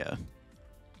Greninja.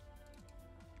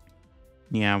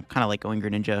 Yeah, kind of like going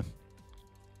Greninja.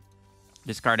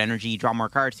 Discard energy, draw more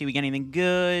cards, see if we get anything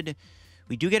good.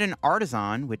 We do get an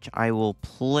Artazon, which I will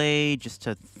play just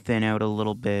to thin out a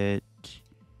little bit.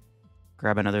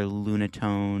 Grab another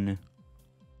Lunatone.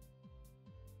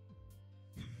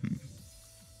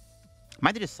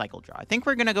 Might have just Cycle Draw. I think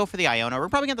we're going to go for the Iono. We're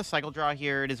probably going to the Cycle Draw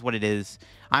here. It is what it is.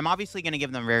 I'm obviously going to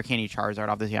give them Rare Candy Charizard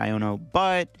off this Iono,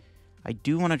 but I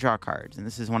do want to draw cards, and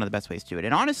this is one of the best ways to do it.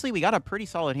 And honestly, we got a pretty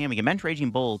solid hand. We can bench Raging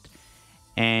Bolt,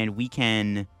 and we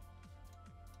can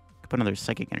put another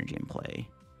Psychic Energy in play.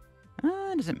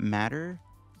 Does it matter?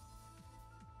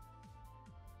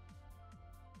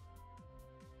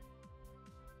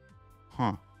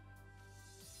 Huh.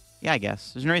 Yeah, I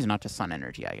guess. There's no reason not to Sun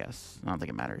Energy, I guess. I don't think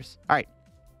it matters. All right.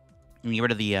 Let me get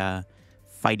rid of the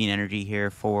Fighting Energy here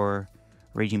for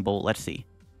Raging Bolt. Let's see.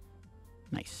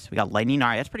 Nice. We got Lightning. All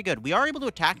right, that's pretty good. We are able to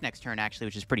attack next turn, actually,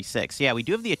 which is pretty sick. So, yeah, we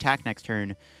do have the attack next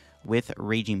turn with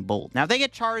Raging Bolt. Now, if they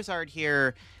get Charizard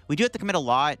here, we do have to commit a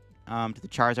lot to the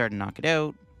Charizard and knock it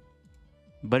out.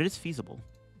 But it is feasible.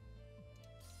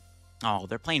 Oh,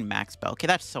 they're playing Max Bell. Okay,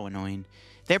 that's so annoying.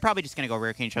 They're probably just going to go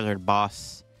Rare Candy Charizard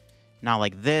Boss. Not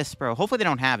like this, bro. Hopefully they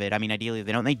don't have it. I mean, ideally, if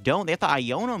they don't. They don't. They have to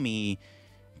Iono me.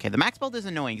 Okay, the Max Belt is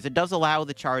annoying because it does allow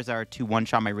the Charizard to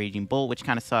one-shot my Raging Bolt, which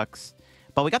kind of sucks.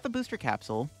 But we got the Booster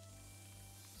Capsule.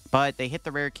 But they hit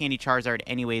the Rare Candy Charizard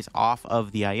anyways off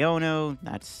of the Iono.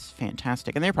 That's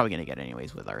fantastic. And they're probably going to get it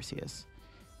anyways with Arceus.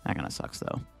 That kind of sucks,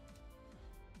 though.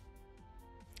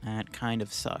 That kind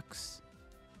of sucks.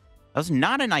 That was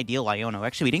not an ideal Iono.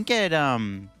 Actually, we didn't get,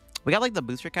 we got, like, the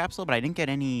Booster Capsule, but I didn't get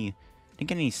any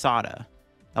Sada.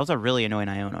 That was a really annoying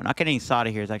Iono. Not getting any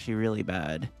Sada here is actually really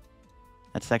bad.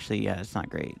 That's actually, yeah, it's not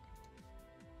great.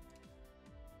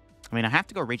 I mean, I have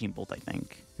to go Raging Bolt, I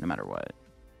think, no matter what.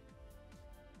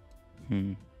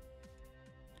 See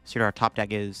what our top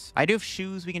deck is. I do have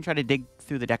Shoes. We can try to dig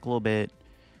through the deck a little bit.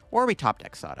 Or we top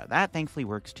deck Sada. That thankfully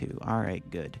works too. All right,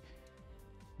 good.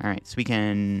 All right, so we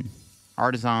can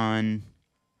Artazon.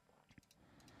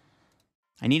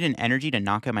 I need an energy to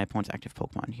knock out my opponent's active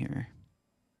Pokemon here.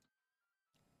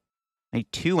 I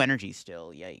need 2 energy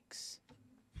still. Yikes.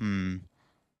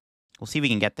 We'll see if we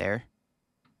can get there.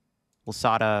 We'll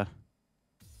Sada.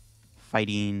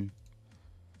 Fighting.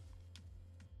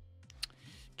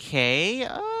 Okay.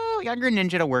 We got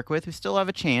Greninja to work with. We still have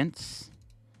a chance.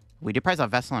 We did prize a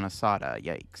Vessel and a Sada.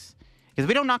 Yikes. Because if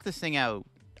we don't knock this thing out,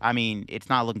 I mean, it's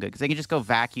not looking good. Because they can just go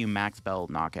Vacuum, Max Bell,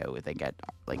 Knockout if they get,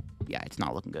 like, yeah, it's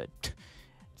not looking good.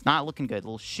 It's not looking good.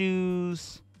 Little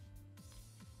Shoes.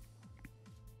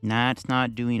 That's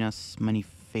not doing us many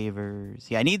favors.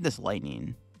 Yeah, I need this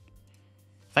Lightning.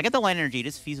 If I get the Light Energy, it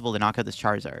is feasible to knock out this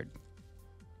Charizard.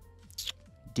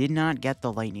 Did not get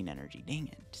the Lightning Energy. Dang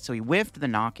it. So he whiffed the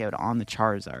knockout on the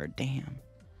Charizard. Damn.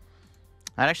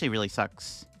 That actually really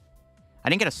sucks. I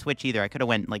didn't get a switch either. I could have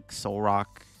went, like, Solrock.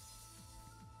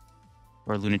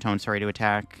 Or Lunatone, sorry, to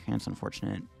attack. And it's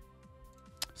unfortunate.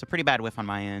 It's a pretty bad whiff on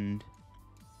my end.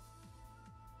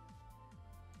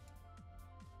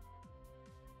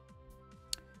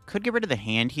 Could get rid of the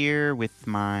hand here with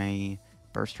my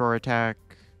Burst Roar attack.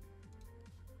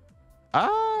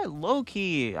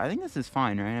 Low-key. I think this is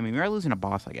fine, right? I mean, we are losing a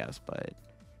boss, I guess, but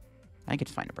I think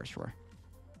it's fine to Burst Roar.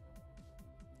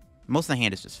 Most of the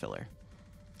hand is just filler.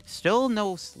 Still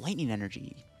no Lightning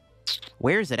Energy.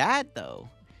 Where's it at, though?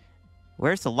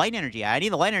 Where's the Light Energy at? I need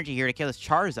the Light Energy here to kill this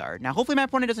Charizard. Now, hopefully my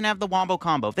opponent doesn't have the Wombo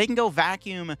combo. If they can go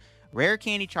Vacuum, Rare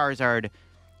Candy Charizard,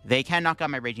 they can knock out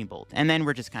my Raging Bolt. And then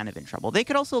we're just kind of in trouble. They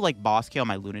could also, like, boss kill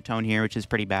my Lunatone here, which is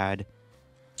pretty bad.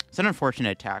 It's an unfortunate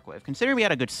attack whiff. Considering we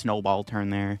had a good Snowball turn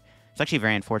there. It's actually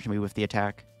very unfortunate we whiffed the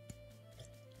attack.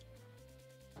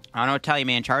 I don't know what to tell you,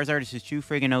 man. Charizard is just too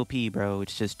friggin' OP, bro.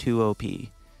 It's just too OP.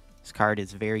 This card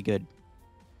is very good.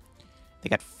 They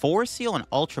got Force Seal and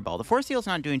Ultra Ball. The Force Seal's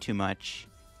not doing too much.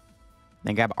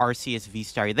 They grab Arceus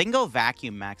V-Star. They can go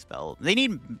Vacuum Max Bell. They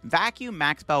need Vacuum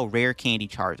Max Bell Rare Candy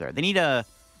Charizard. They need a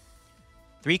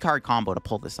 3-card combo to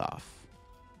pull this off.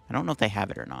 I don't know if they have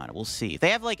it or not. We'll see. If they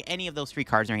have, like, any of those 3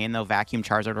 cards in their hand, though, Vacuum,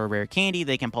 Charizard, or Rare Candy,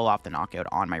 they can pull off the knockout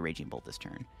on my Raging Bolt this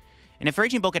turn. And if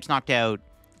Raging Bolt gets knocked out,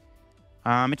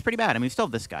 it's pretty bad. I mean, we still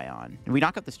have this guy on. And we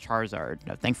knock out this Charizard.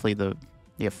 Thankfully,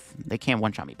 they can't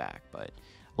one-shot me back, but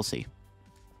we'll see.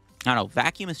 I don't know.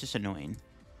 Vacuum is just annoying.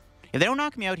 If they don't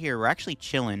knock me out here, we're actually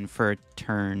chilling for a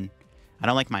turn. I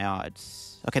don't like my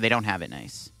odds. Okay, they don't have it.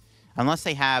 Nice. Unless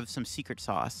they have some secret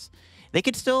sauce. They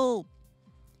could still...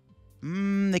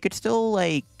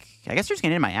 like... I guess they're just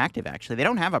getting in my active, actually. They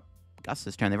don't have a Gus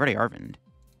this turn. They've already Arvened.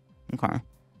 Okay.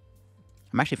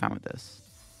 I'm actually fine with this.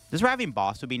 This Ravine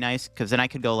Boss would be nice, because then I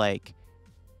could go, like...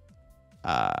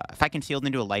 if I can seal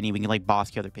into a Lightning, we can, like, boss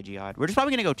kill their Pidgeot. We're just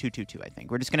probably going to go 2-2-2, I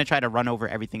think. We're just going to try to run over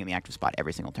everything in the active spot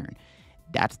every single turn.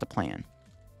 That's the plan.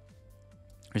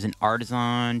 There's an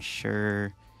Artazon,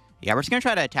 sure. Yeah, we're just going to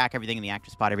try to attack everything in the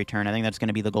active spot every turn. I think that's going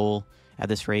to be the goal at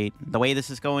this rate. The way this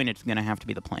is going, it's going to have to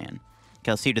be the plan.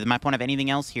 Okay, let's see. Does my opponent have anything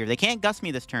else here? They can't gust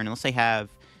me this turn unless they have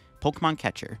Pokemon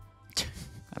Catcher.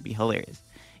 That'd be hilarious.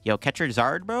 Yo, Catcher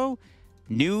Zard, bro.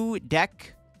 New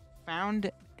deck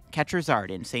found. Catcher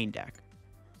Zard. Insane deck.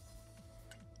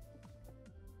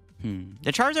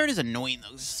 The Charizard is annoying,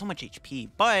 though. This is so much HP,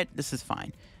 but this is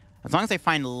fine. As long as I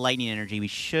find Lightning Energy, we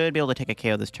should be able to take a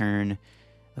KO this turn.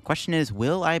 The question is,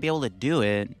 will I be able to do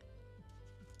it?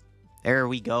 There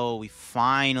we go. We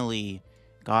finally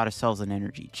got ourselves an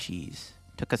energy. Jeez.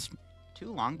 Took us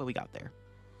too long, but we got there.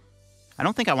 I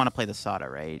don't think I want to play the Sada,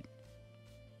 right?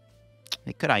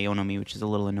 They could Iono me, which is a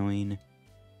little annoying.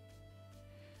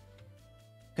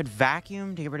 Could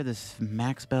Vacuum to get rid of this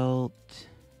Max Belt.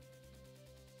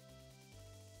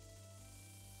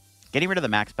 Getting rid of the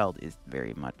Max Belt is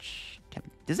very much...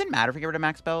 Does it matter if we get rid of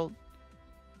Max Belt?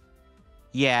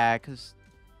 Yeah, because...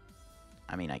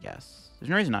 I mean, I guess. There's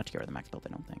no reason not to get rid of the Max Belt,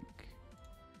 I don't think.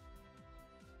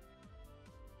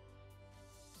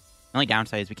 The only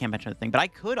downside is we can't bench another thing. But I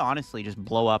could honestly just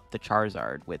blow up the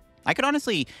Charizard with... I could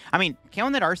honestly... I mean,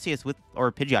 killing that Arceus with...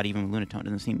 Or Pidgeot even with Lunatone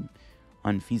doesn't seem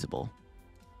unfeasible.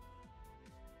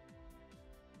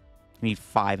 We need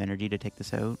 5 energy to take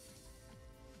this out.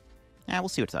 Yeah, we'll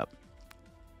see what's up.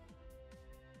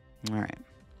 Alright.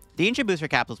 The Ancient Booster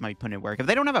Capsules might be putting in work. If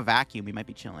they don't have a Vacuum, we might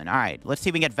be chilling. Alright, let's see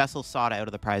if we can get Vessel Sada out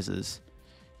of the prizes.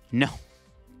 No.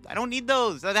 I don't need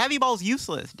those. The Heavy Ball's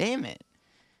useless. Damn it.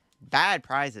 Bad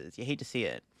prizes. You hate to see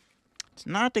it. It's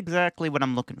not exactly what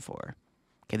I'm looking for.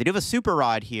 Okay, they do have a Super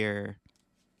Rod here.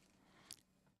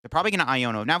 They're probably going to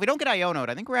Iono. Now, if we don't get Iono'd,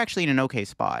 I think we're actually in an okay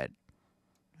spot.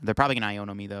 They're probably going to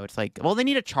Iono me, though. It's like... Well, they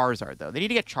need a Charizard, though. They need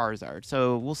to get Charizard,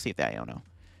 so we'll see if they Iono.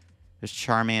 There's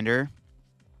Charmander.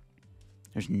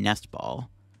 There's Nest Ball.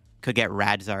 Could get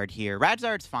Radzard here.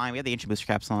 Radzard's fine. We have the Ancient Booster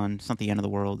Capsule on. It's not the end of the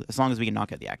world, as long as we can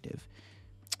knock out the active.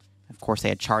 Of course, they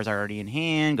had Charizard already in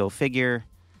hand. Go figure.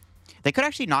 They could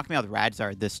actually knock me out with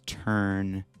Radzard this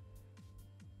turn,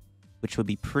 which would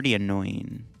be pretty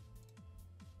annoying.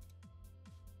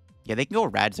 Yeah, they can go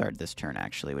Radzard this turn,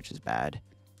 actually, which is bad.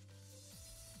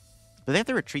 But they have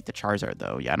to retreat the Charizard,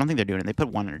 though. Yeah, I don't think they're doing it. They put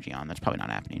 1 energy on. That's probably not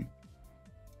happening.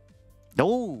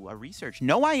 Oh, a research.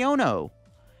 No Iono.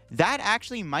 That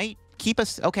actually might keep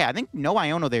us... Okay, I think no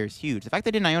Iono there is huge. The fact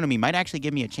they didn't Iono me might actually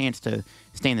give me a chance to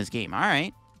stay in this game. All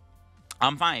right.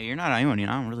 I'm fine. If you're not Iono,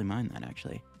 I don't really mind that,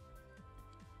 actually.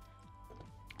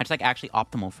 That's, like, actually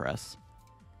optimal for us.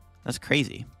 That's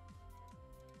crazy.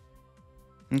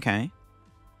 Okay.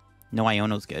 No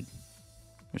Iono's good.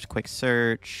 There's a quick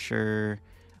search. Sure.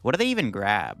 What do they even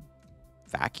grab?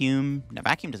 Vacuum? No,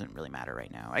 Vacuum doesn't really matter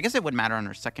right now. I guess it would matter on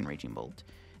our second Raging Bolt.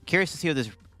 Curious to see what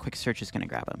this quick search is going to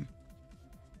grab him.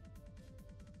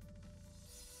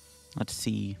 Let's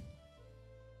see.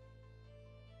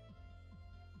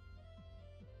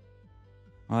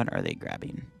 What are they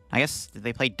grabbing? I guess did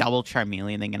they play double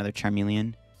Charmeleon, then get another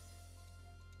Charmeleon?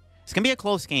 It's going to be a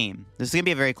close game. This is going to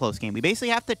be a very close game. We basically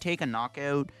have to take a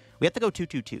knockout. We have to go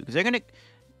 2-2-2 because they're going to...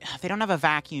 If they don't have a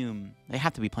Vacuum, they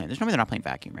have to be playing. There's no way they're not playing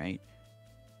Vacuum, right?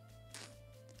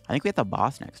 I think we have the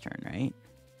boss next turn, right?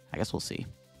 I guess we'll see.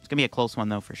 It's going to be a close one,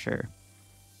 though, for sure.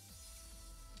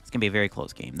 It's going to be a very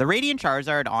close game. The Radiant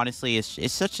Charizard, honestly, it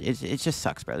just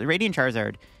sucks, bro. The Radiant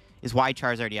Charizard is why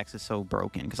Charizard EX is so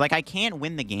broken. Because, like, I can't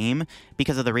win the game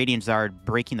because of the Radiant Zard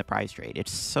breaking the prize trade.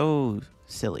 It's so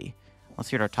silly. Let's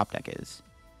see what our top deck is.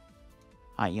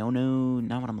 Iono,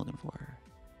 not what I'm looking for.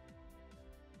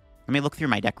 Let me look through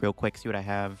my deck real quick, see what I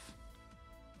have.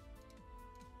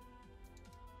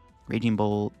 Raging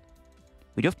Bolt.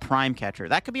 We do have Prime Catcher.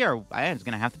 That could be our... It's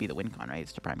going to have to be the win con, right?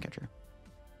 It's the Prime Catcher.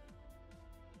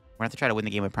 We're going to have to try to win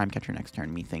the game with Prime Catcher next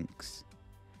turn, methinks.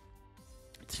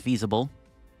 It's feasible.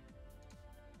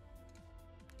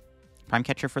 Prime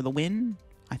Catcher for the win?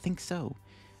 I think so.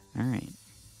 All right.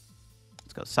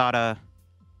 Let's go Sada.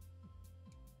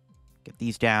 Get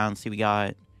these down. See what we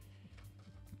got.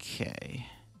 Okay.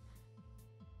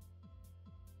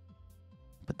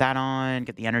 Put that on.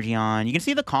 Get the energy on. You can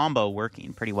see the combo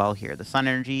working pretty well here. The Sun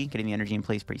Energy, getting the energy in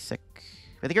place, pretty sick. We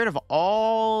have to get rid of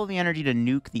all the energy to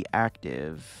nuke the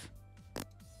active.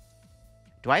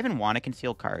 Do I even want to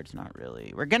conceal cards? Not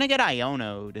really. We're going to get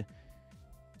Iono'd.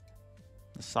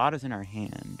 The Sada's in our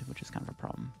hand, which is kind of a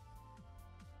problem.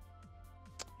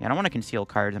 Yeah, I don't want to conceal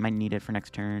cards. I might need it for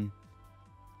next turn.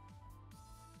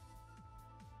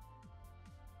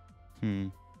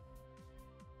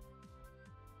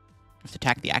 Let's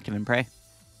attack the active and pray.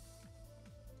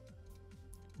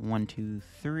 1, 2,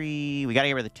 3. We got to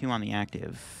get rid of the 2 on the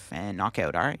active. And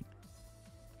knockout. All right.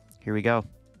 Here we go.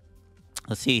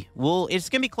 Let's see. It's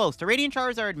going to be close. The Radiant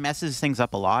Charizard messes things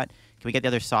up a lot. Can we get the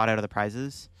other Sada out of the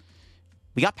prizes?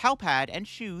 We got Pal Pad and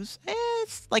Shoes.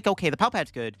 it's like okay. The Pal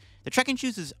Pad's good. The Trekking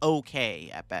Shoes is okay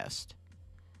at best.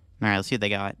 All right, let's see what they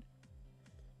got.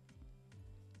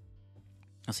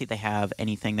 Let's see if they have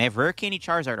anything. They have Rare Candy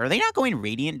Charizard. Are they not going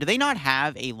Radiant? Do they not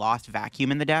have a Lost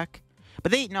Vacuum in the deck?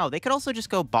 But they could also just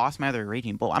go Boss My other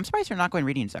Raging Bolt. I'm surprised they're not going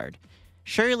Radiant Zard.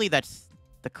 Surely that's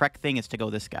the correct thing is to go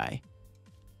this guy.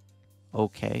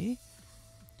 Okay.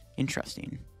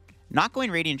 Interesting. Not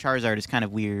going Radiant Charizard is kind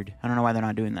of weird. I don't know why they're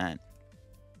not doing that.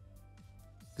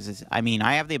 Because I mean,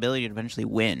 I have the ability to eventually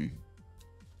win.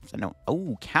 So no.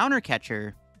 Oh, Counter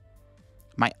Catcher.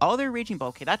 My other Raging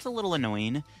Bolt. Okay, that's a little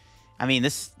annoying. I mean,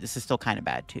 this is still kind of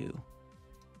bad too.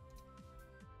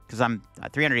 Because I'm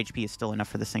 300 HP is still enough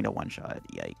for this thing to one-shot.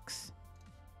 Yikes.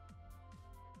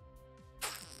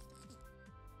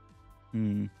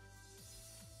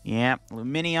 Yeah,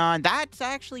 Lumineon. That's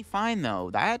actually fine, though.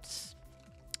 That's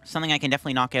something I can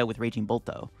definitely knock out with Raging Bolt,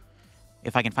 though.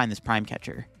 If I can find this Prime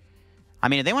Catcher. I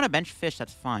mean, if they want to bench Fish,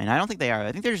 that's fine. I don't think they are.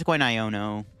 I think they're just going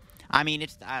Iono. I mean,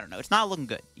 I don't know. It's not looking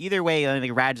good. Either way,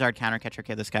 like Radzard Counter Catcher,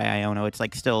 okay, this guy Iono, it's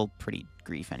like still pretty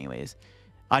grief anyways.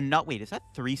 Wait, is that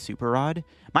 3 Super Rod?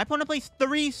 My opponent plays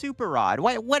 3 Super Rod.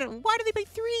 Why do they play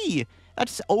 3?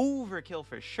 That's overkill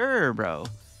for sure, bro.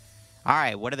 All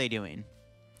right, what are they doing?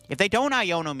 If they don't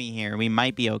Iono me here, we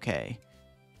might be okay.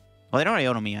 Well, they don't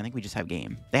Iono me. I think we just have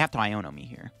game. They have to Iono me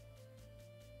here.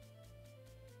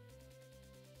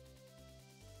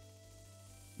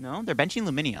 No, they're benching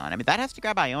Lumineon. I mean, that has to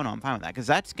grab Iono. I'm fine with that, because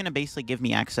that's going to basically give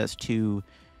me access to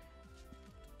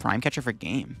Prime Catcher for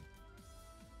game.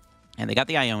 And they got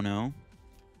the Iono.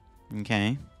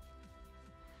 Okay.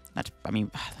 That's, I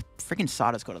mean, the freaking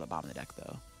Sadas go to the bottom of the deck,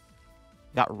 though.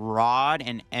 Got Rod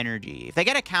and Energy. If they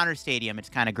get a Counter Stadium, it's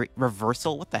kind of great.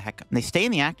 Reversal? What the heck? They stay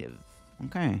in the active.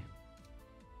 Okay.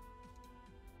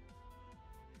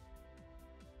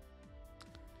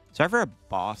 Is there ever a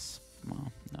boss?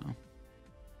 Well, no.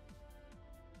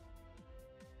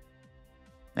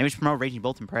 Maybe we should promote Raging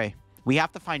Bolt and Prey. We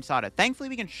have to find Sada. Thankfully,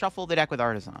 we can shuffle the deck with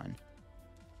Artazon.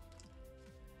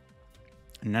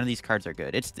 None of these cards are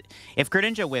good. If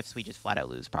Greninja whiffs, we just flat out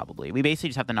lose, probably. We basically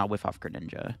just have to not whiff off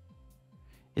Greninja.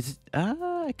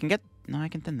 I can get... No, I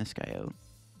can thin this guy out.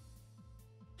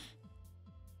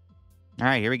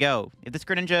 Alright, here we go. If this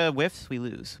Greninja whiffs, we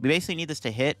lose. We basically need this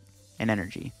to hit an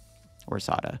Energy. Or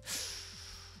Sada.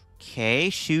 Okay,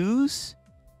 Shoes.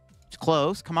 It's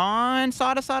close. Come on,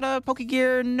 Sada,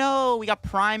 Pokégear. No, we got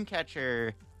Prime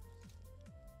Catcher.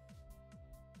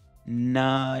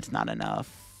 No, it's not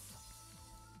enough.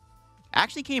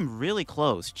 Actually came really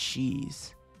close.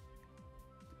 Jeez.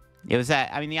 It was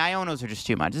that... I mean, the Ionos are just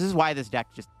too much. This is why this deck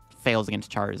just fails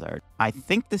against Charizard. I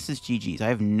think this is GG's. I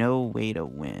have no way to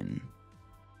win.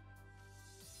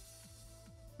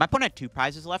 My opponent had 2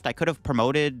 prizes left. I could have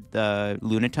promoted the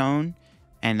Lunatone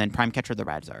and then Prime Catcher the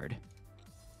Radzard.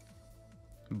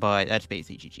 But that's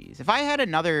basically GG's. If I had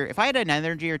an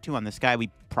energy or 2 on this guy, we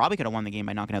probably could have won the game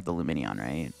by knocking out the Lumineon,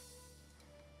 right?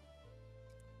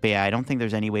 But yeah, I don't think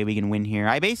there's any way we can win here.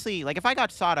 I basically, like, if I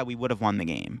got Sada, we would have won the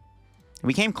game.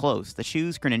 We came close. The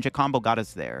Shoes Greninja combo got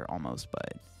us there almost,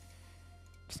 but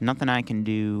there's nothing I can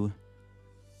do.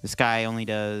 This guy only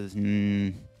does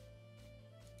not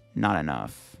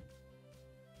enough.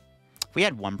 If we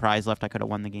had 1 prize left, I could have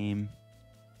won the game.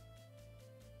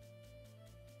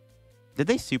 Did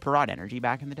they Super Rod Energy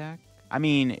back in the deck? I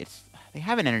mean, they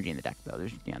have an Energy in the deck, though. They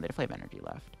definitely have Energy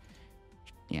left.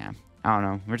 Yeah, I don't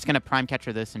know. We're just going to Prime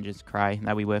Catcher this and just cry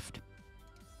that we whiffed.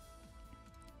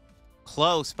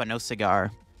 Close, but no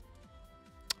cigar.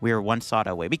 We were 1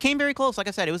 Sada away. We came very close. Like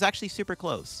I said, it was actually super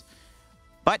close.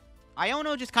 But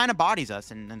Iono just kind of bodies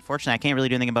us, and unfortunately, I can't really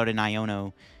do anything about an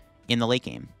Iono in the late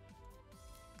game.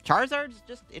 Charizard's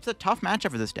just... It's a tough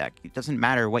matchup for this deck. It doesn't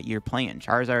matter what you're playing.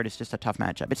 Charizard is just a tough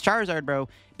matchup. It's Charizard, bro.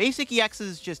 Basic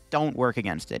EXs just don't work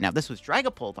against it. Now, if this was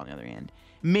Dragapult, on the other hand,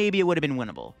 maybe it would have been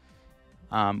winnable.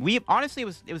 We honestly,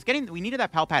 we needed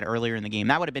that Pal Pad earlier in the game.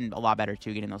 That would have been a lot better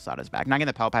too, getting those Sadas back. Not getting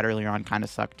the Pal Pad earlier on kind of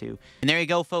sucked too. And there you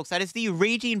go, folks. That is the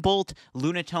Raging Bolt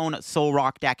Lunatone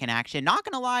Solrock deck in action. Not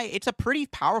gonna lie, it's a pretty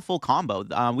powerful combo.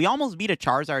 We almost beat a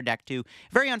Charizard deck too.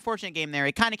 Very unfortunate game there.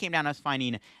 It kind of came down to us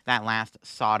finding that last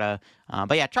Sada.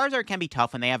 But yeah, Charizard can be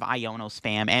tough when they have Iono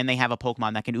spam and they have a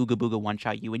Pokemon that can Ooga Booga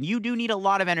one-shot you. And you do need a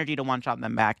lot of energy to one-shot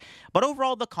them back. But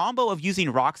overall, the combo of using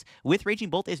rocks with Raging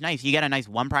Bolt is nice. You get a nice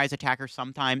 1-prize attacker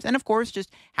sometimes. And of course, just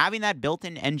having that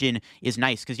built-in engine is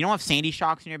nice because you don't have Sandy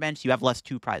Shocks in your bench. You have less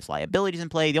 2-prize liabilities in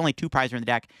play. The only 2-prizer in the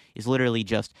deck is literally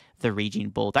just the Raging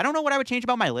Bolt. I don't know what I would change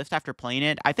about my list after playing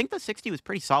it. I think the 60 was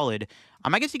pretty solid.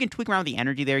 I guess you can tweak around the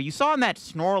energy there. You saw in that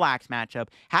Snorlax matchup,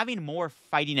 having more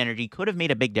fighting energy could have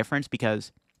made a big difference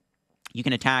because you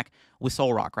can attack with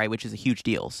Solrock, right, which is a huge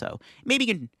deal. So maybe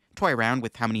you can toy around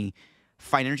with how many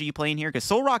Fight Energy you play in here, because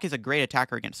Solrock is a great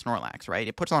attacker against Snorlax, right?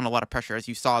 It puts on a lot of pressure, as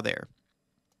you saw there.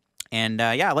 And,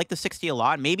 yeah, I like the 60 a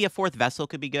lot. Maybe a 4th Vessel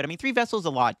could be good. I mean, 3 Vessels a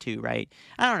lot, too, right?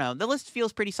 I don't know. The list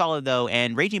feels pretty solid, though,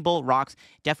 and Raging Bolt Rocks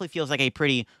definitely feels like a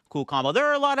pretty cool combo. There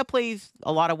are a lot of ways,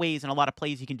 and a lot of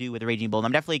plays you can do with the Raging Bolt.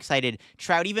 I'm definitely excited to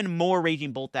try out even more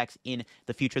Raging Bolt decks in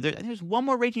the future. There's one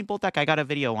more Raging Bolt deck I got a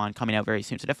video on coming out very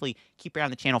soon, so definitely keep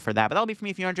around the channel for that. But that'll be for me.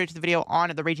 If you enjoyed the video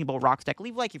on the Raging Bolt Rocks deck,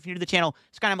 leave a like. If you're new to the channel,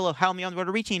 subscribe down below. Help me on the road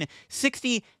to reaching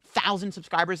 60,000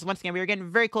 subscribers. Once again, we are getting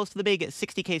very close to the big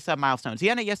 60K sub milestone. So if you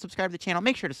haven't yet subscribed to the channel,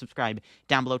 make sure to subscribe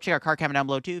down below. Check our card comment down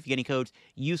below, too. If you get any codes,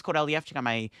 use code LDF. Check out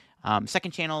my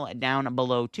second channel down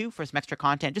below, too, for some extra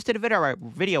content. Just did a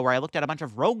video where I looked at a bunch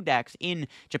of rogue decks in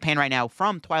Japan right now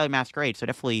from Twilight Masquerade. So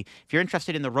definitely, if you're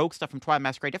interested in the rogue stuff from Twilight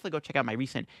Masquerade, definitely go check out my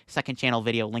recent second channel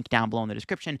video, link down below in the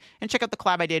description. And check out the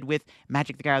collab I did with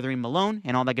Magic the Gathering Malone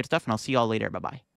and all that good stuff. And I'll see you all later. Bye-bye.